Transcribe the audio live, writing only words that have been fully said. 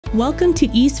Welcome to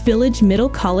East Village Middle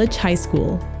College High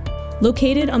School,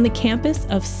 located on the campus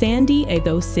of San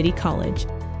Diego City College.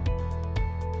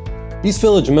 East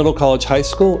Village Middle College High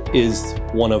School is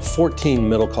one of 14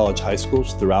 middle college high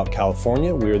schools throughout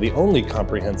California. We are the only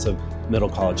comprehensive middle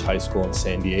college high school in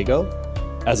San Diego.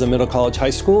 As a middle college high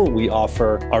school, we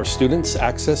offer our students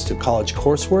access to college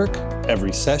coursework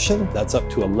every session. That's up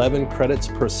to 11 credits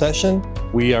per session.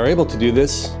 We are able to do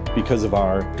this because of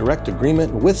our direct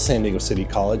agreement with San Diego City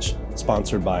College,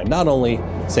 sponsored by not only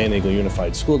San Diego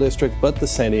Unified School District, but the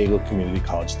San Diego Community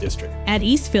College District. At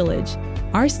East Village,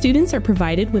 our students are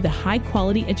provided with a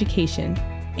high-quality education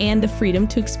and the freedom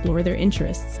to explore their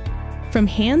interests. From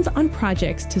hands-on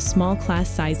projects to small class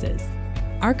sizes,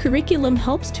 our curriculum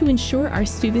helps to ensure our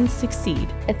students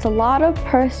succeed. It's a lot of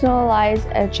personalized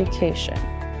education.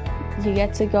 You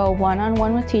get to go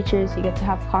one-on-one with teachers, you get to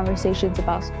have conversations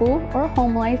about school or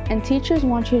home life, and teachers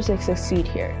want you to succeed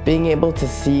here. Being able to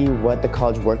see what the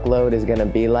college workload is going to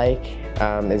be like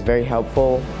is very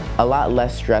helpful. A lot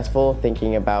less stressful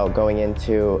thinking about going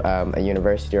into a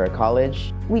university or a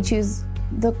college. We choose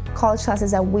the college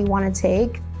classes that we want to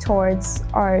take towards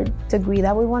our degree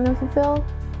that we want to fulfill.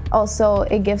 Also,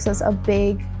 it gives us a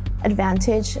big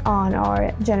advantage on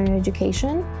our general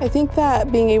education. I think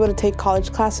that being able to take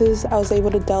college classes, I was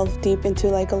able to delve deep into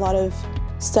a lot of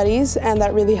studies, and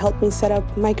that really helped me set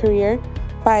up my career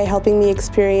by helping me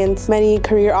experience many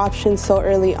career options so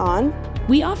early on.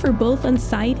 We offer both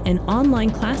on-site and online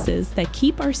classes that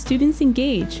keep our students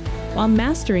engaged while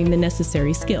mastering the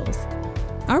necessary skills.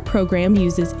 Our program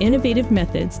uses innovative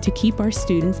methods to keep our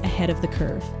students ahead of the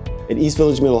curve. At East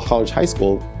Village Middle College High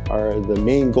School, the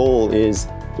main goal is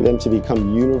for them to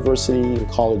become university and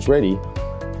college ready,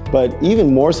 but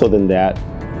even more so than that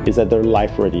is that they're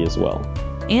life ready as well.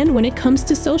 And when it comes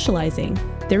to socializing,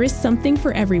 there is something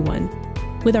for everyone.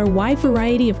 With our wide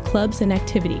variety of clubs and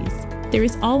activities, there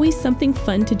is always something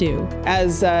fun to do.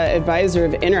 As advisor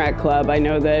of Interact Club, I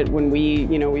know that when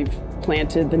we've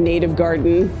planted the native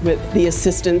garden with the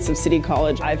assistance of City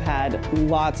College, I've had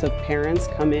lots of parents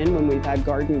come in when we've had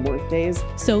garden work days.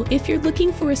 So if you're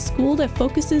looking for a school that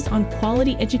focuses on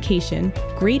quality education,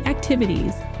 great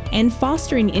activities, and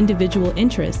fostering individual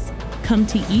interests, come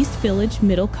to East Village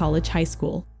Middle College High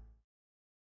School.